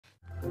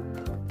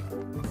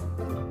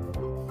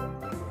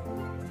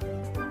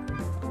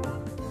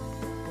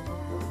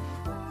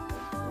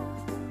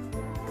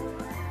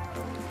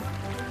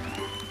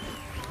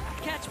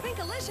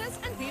delicious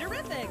and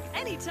Peterific.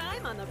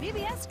 Anytime on the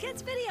PBS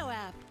Kids video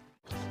app.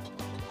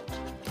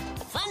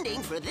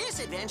 Funding for this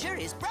adventure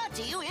is brought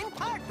to you in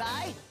part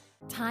by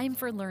Time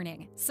for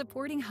Learning,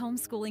 supporting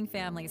homeschooling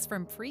families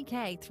from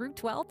pre-K through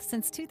 12th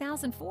since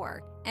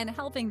 2004 and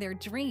helping their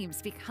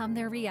dreams become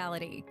their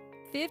reality.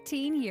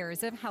 15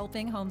 years of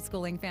helping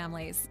homeschooling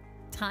families.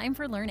 Time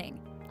for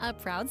Learning, a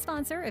proud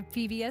sponsor of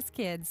PBS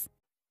Kids.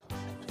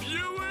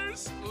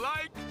 Viewers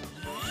like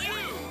you!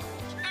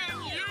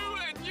 And you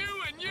and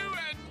you and you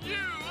and you!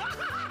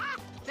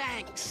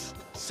 Thanks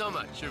so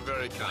much. You're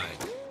very kind.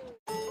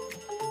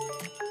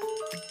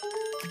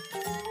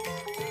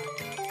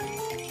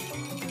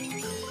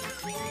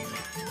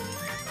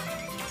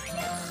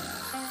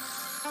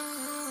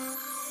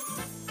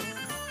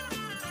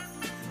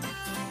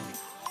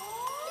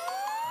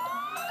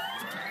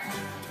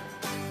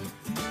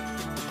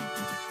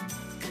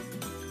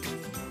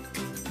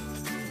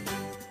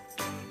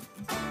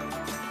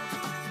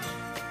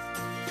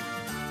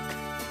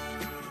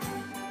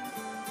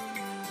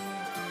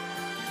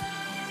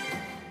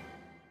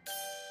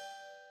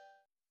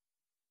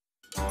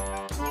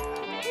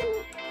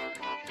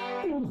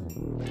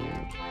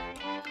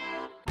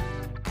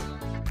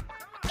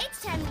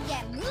 It's time to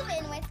get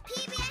moving with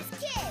PBS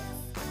Kids!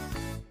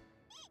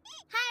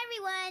 Hi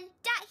everyone,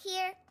 Dot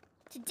here.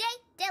 Today,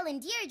 Del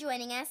and Dee are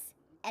joining us,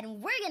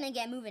 and we're gonna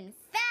get moving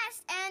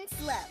fast and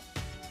slow.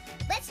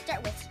 Let's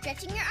start with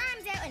stretching your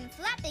arms out and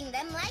flapping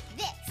them like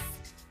this.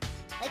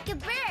 Like a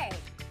bird.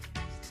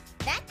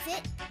 That's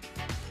it.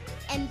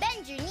 And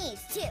bend your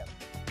knees too.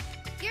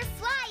 You're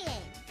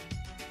flying.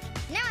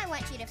 Now I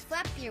want you to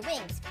flap your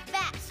wings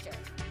faster.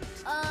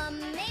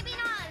 Maybe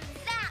not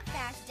that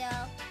fast,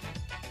 Del.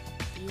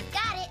 You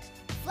got it.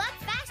 Flap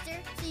faster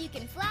so you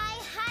can fly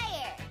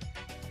higher.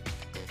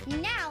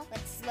 Now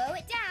let's slow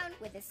it down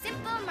with a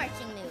simple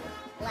marching move,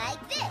 like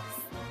this.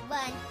 1,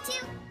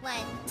 2,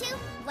 1, 2,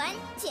 1,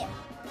 2.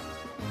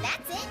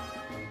 That's it.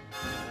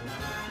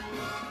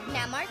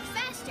 Now march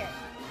faster.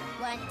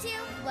 1, 2,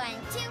 1,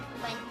 2,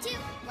 1, 2,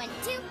 1,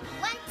 2,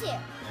 1, 2.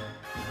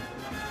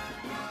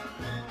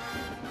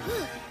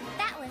 Whew,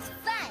 that was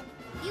fun.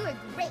 You were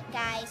great,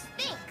 guys.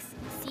 Thanks.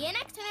 See you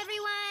next time,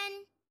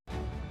 everyone.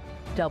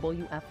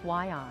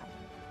 WFYI,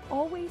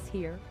 always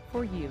here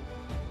for you.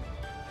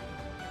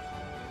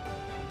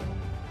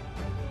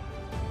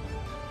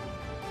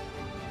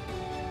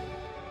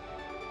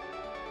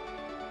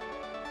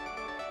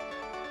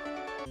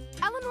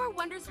 Eleanor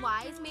Wonders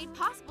Why is made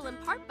possible in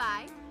part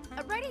by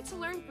a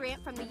ready-to-learn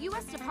grant from the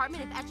U.S.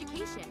 Department of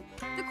Education,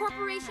 the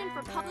Corporation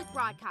for Public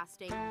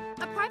Broadcasting,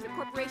 a private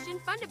corporation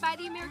funded by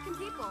the American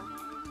people,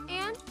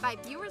 and by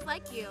viewers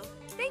like you.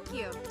 Thank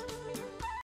you.